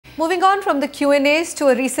Moving on from the Q&As to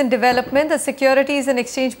a recent development, the Securities and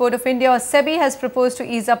Exchange Board of India, or SEBI, has proposed to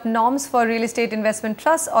ease up norms for real estate investment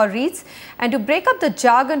trusts or REITs. And to break up the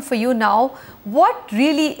jargon for you now, what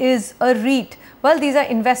really is a REIT? Well, these are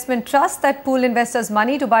investment trusts that pool investors'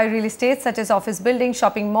 money to buy real estate such as office buildings,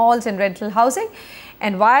 shopping malls and rental housing.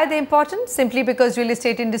 And why are they important? Simply because real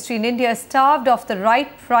estate industry in India is starved of the right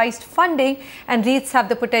priced funding, and REITs have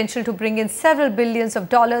the potential to bring in several billions of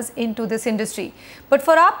dollars into this industry. But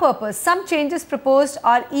for our purpose, some changes proposed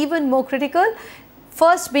are even more critical.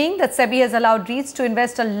 First being that SEBI has allowed REITs to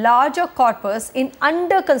invest a larger corpus in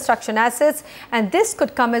under construction assets, and this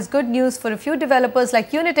could come as good news for a few developers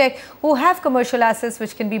like Unitech who have commercial assets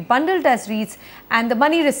which can be bundled as REITs, and the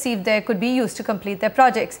money received there could be used to complete their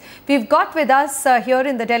projects. We've got with us here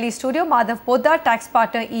in the Delhi studio Madhav Poddar, tax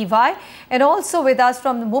partner EY, and also with us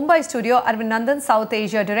from the Mumbai studio Arvind Nandan, South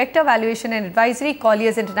Asia Director, Valuation and Advisory,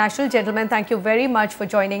 Colliers International. Gentlemen, thank you very much for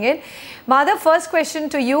joining in. Madhav, first question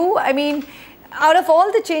to you. Out of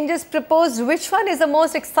all the changes proposed, which one is the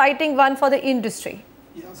most exciting one for the industry?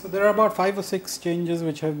 Yeah, so there are about 5 or 6 changes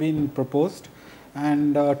which have been proposed,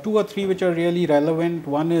 and 2 or 3 which are really relevant.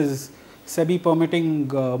 One is SEBI permitting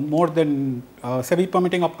SEBI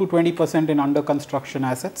permitting up to 20% in under construction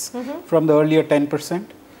assets from the earlier 10%.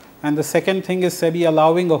 And the second thing is SEBI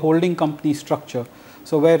allowing a holding company structure,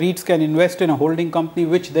 so where REITs can invest in a holding company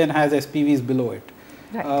which then has SPVs below it.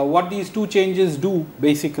 Right. What these 2 changes do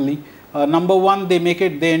basically, number one,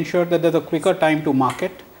 they ensure that there's a quicker time to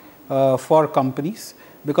market for companies,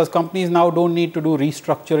 because companies now don't need to do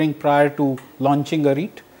restructuring prior to launching a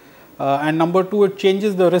REIT. And number 2, it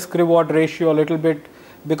changes the risk reward ratio a little bit,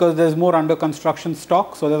 because there's more under construction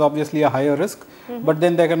stock, so there's obviously a higher risk, but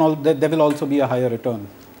then there will also be a higher return.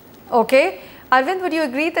 Okay. Arvind, would you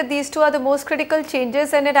agree that these 2 are the most critical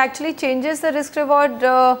changes, and it actually changes the risk reward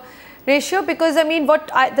ratio? Because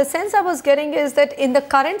the sense I was getting is that in the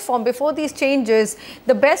current form, before these changes,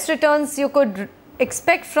 the best returns you could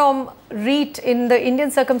expect from REIT in the Indian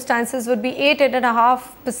circumstances would be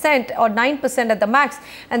 8.5% or 9% at the max,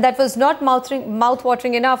 and that was not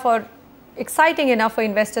mouth-watering enough or exciting enough for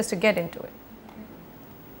investors to get into it.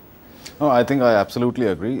 No, I think I absolutely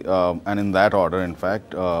agree, and in that order, in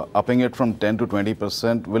fact, upping it from 10 to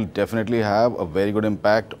 20% will definitely have a very good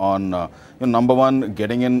impact on, number one,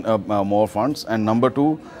 getting in more funds, and number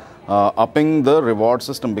 2, upping the reward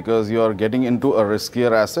system, because you are getting into a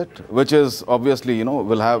riskier asset, which is obviously,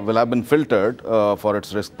 will have been filtered for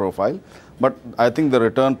its risk profile. But I think the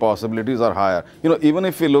return possibilities are higher. Even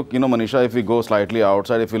if we look, Manisha, if we go slightly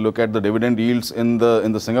outside, if we look at the dividend yields in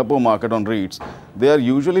the Singapore market on REITs, they are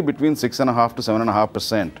usually between 6.5% to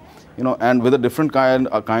 7.5%. And with a different kind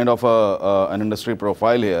of an industry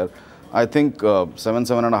profile here, I think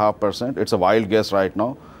 7.5%. It's a wild guess right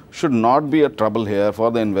now. Should not be a trouble here for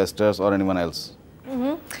the investors or anyone else.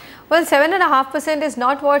 Well, 7.5% is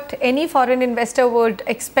not what any foreign investor would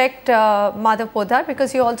expect, Madhav Poddar,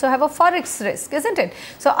 because you also have a forex risk, isn't it?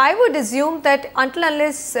 So I would assume that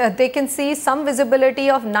unless they can see some visibility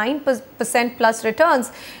of 9% plus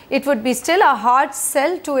returns, it would be still a hard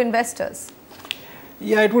sell to investors.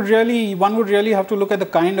 Yeah, one would really have to look at the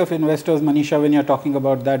kind of investors, Manisha, when you're talking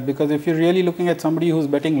about that, because if you're really looking at somebody who's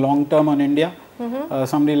betting long term on India,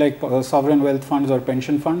 somebody like sovereign wealth funds or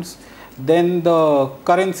pension funds, then the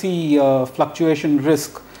currency fluctuation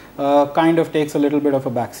risk kind of takes a little bit of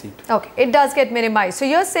a backseat. Okay, it does get minimized. So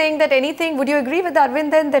you're saying that anything, would you agree with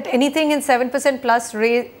Arvind then, that anything in 7%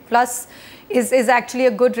 plus is actually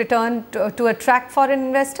a good return to attract foreign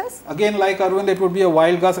investors? Again, like Arvind, it would be a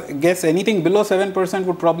wild guess. Anything below 7%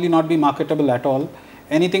 would probably not be marketable at all.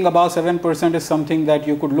 Anything above 7% is something that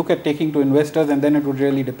you could look at taking to investors, and then it would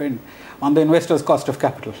really depend on the investor's cost of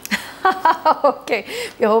capital. Okay,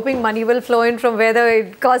 you're hoping money will flow in from where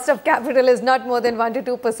the cost of capital is not more than 1 to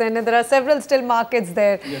 2%, and there are several still markets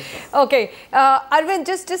there. Yes. Okay, Arvind,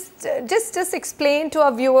 just explain to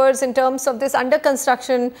our viewers in terms of this under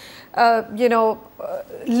construction,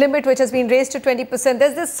 limit which has been raised to 20%.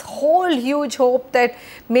 There's this whole huge hope that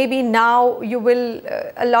maybe now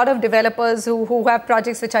a lot of developers who have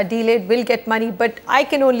projects which are delayed will get money, but I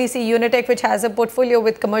can only see Unitech, which has a portfolio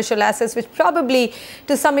with commercial assets, which probably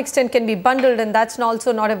to some extent can be bundled, and that's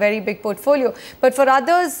also not a very big portfolio. But for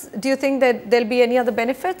others, do you think that there'll be any other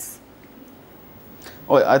benefits?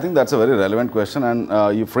 Oh, I think that's a very relevant question,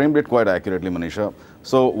 and you framed it quite accurately, Manisha.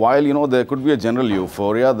 So while, there could be a general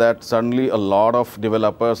euphoria that suddenly a lot of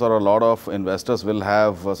developers or a lot of investors will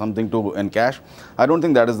have something to encash, I don't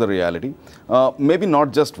think that is the reality. Maybe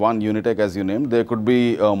not just one Unitech as you named. There could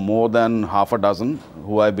be more than half a dozen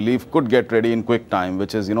who I believe could get ready in quick time,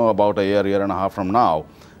 which is, about a year and a half from now.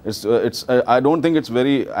 I don't think it's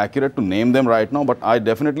very accurate to name them right now, but I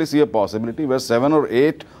definitely see a possibility where 7 or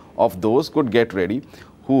 8 of those could get ready,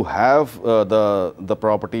 who have the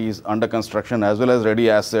properties under construction as well as ready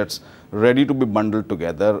assets ready to be bundled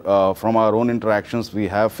together. From our own interactions, we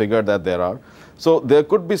have figured that there are. So there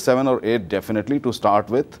could be 7 or 8 definitely to start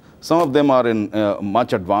with. Some of them are in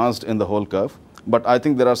much advanced in the whole curve, but I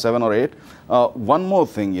think there are 7 or 8. One more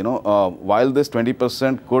thing, while this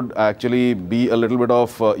 20% could actually be a little bit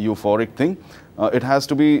of euphoric thing, it has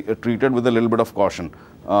to be treated with a little bit of caution.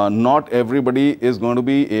 Not everybody is going to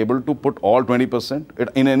be able to put all 20%.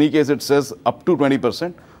 In any case, it says up to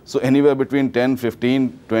 20%. So anywhere between 10,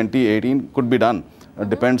 15, 20, 18 could be done.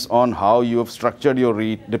 Depends on how you have structured your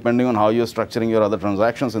REIT, depending on how you're structuring your other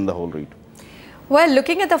transactions in the whole REIT. Well,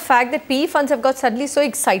 looking at the fact that PE funds have got suddenly so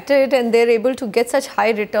excited and they're able to get such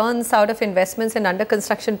high returns out of investments in under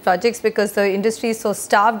construction projects because the industry is so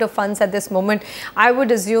starved of funds at this moment, I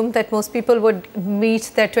would assume that most people would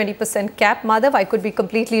meet their 20% cap. Madhav, I could be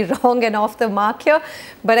completely wrong and off the mark here,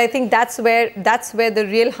 but I think that's where the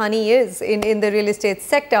real honey is in the real estate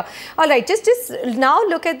sector. All right, just now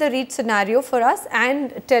look at the REIT scenario for us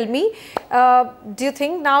and tell me, do you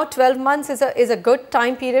think now 12 months is a good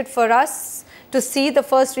time period for us to see the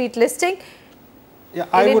first REIT listing? Yeah,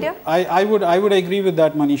 I would agree with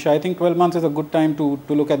that, Manisha. I think 12 months is a good time to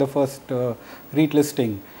look at the first REIT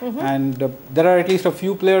listing. And there are at least a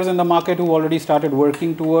few players in the market who already started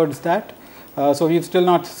working towards that. So we've still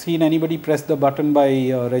not seen anybody press the button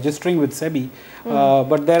by registering with SEBI.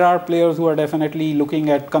 But there are players who are definitely looking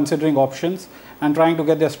at considering options and trying to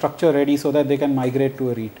get their structure ready so that they can migrate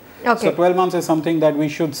to a REIT. Okay. So 12 months is something that we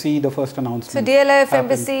should see the first announcement. So DLF, happen.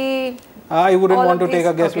 Embassy, I wouldn't want to take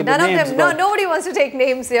a guess with the names. No, nobody wants to take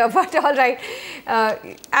names here, but all right.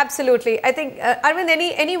 Absolutely. I think, Arvind,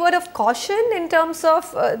 any word of caution in terms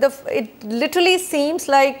of it literally seems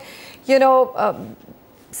like,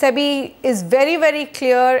 SEBI is very, very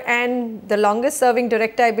clear, and the longest serving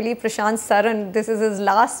director, I believe, Prashant Saran, this is his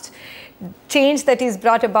last change that he's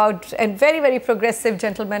brought about, and very, very progressive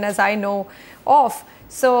gentleman as I know of.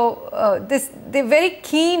 So they're very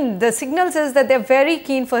keen. The signals is that they're very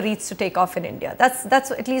keen for REITs to take off in India.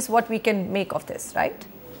 That's at least what we can make of this, right?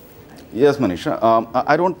 Yes, Manisha.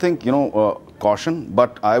 I don't think caution,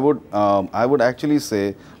 but I would actually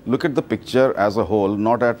say look at the picture as a whole,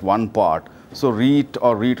 not at one part. So REIT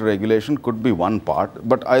or REIT regulation could be one part,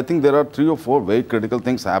 but I think there are 3 or 4 very critical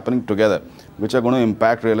things happening together, which are going to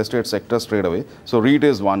impact real estate sector straight away. So REIT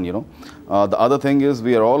is one, The other thing is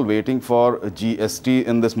we are all waiting for GST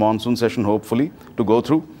in this monsoon session, hopefully, to go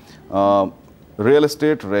through. Real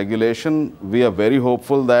estate regulation, we are very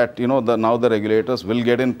hopeful that, now the regulators will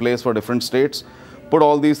get in place for different states. Put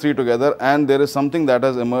all these 3 together, and there is something that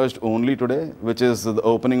has emerged only today, which is the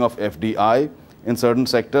opening of FDI in certain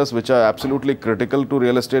sectors which are absolutely critical to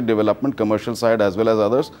real estate development, commercial side as well as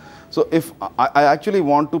others. So if I actually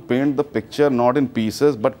want to paint the picture not in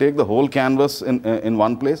pieces but take the whole canvas in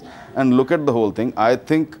one place and look at the whole thing, I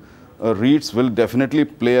think REITs will definitely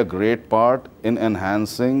play a great part in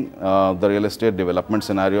enhancing the real estate development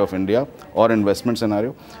scenario of India or investment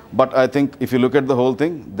scenario. But I think if you look at the whole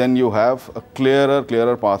thing, then you have a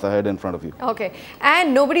clearer path ahead in front of you. Okay.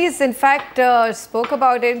 And nobody's in fact spoke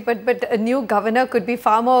about it, but a new governor could be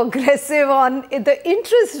far more aggressive on the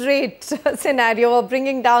interest rate scenario or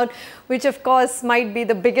bringing down, which of course might be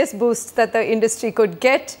the biggest boost that the industry could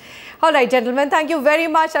get. All right, gentlemen, thank you very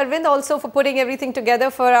much, Arvind, also for putting everything together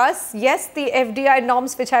for us. Yes, the FDI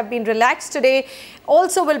norms which have been relaxed today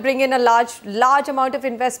also will bring in a large amount of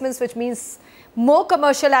investments, which means more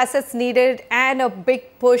commercial assets needed and a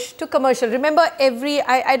big push to commercial. Remember,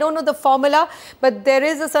 I don't know the formula, but there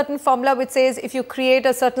is a certain formula which says if you create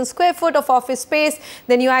a certain square foot of office space,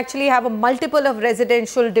 then you actually have a multiple of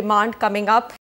residential demand coming up.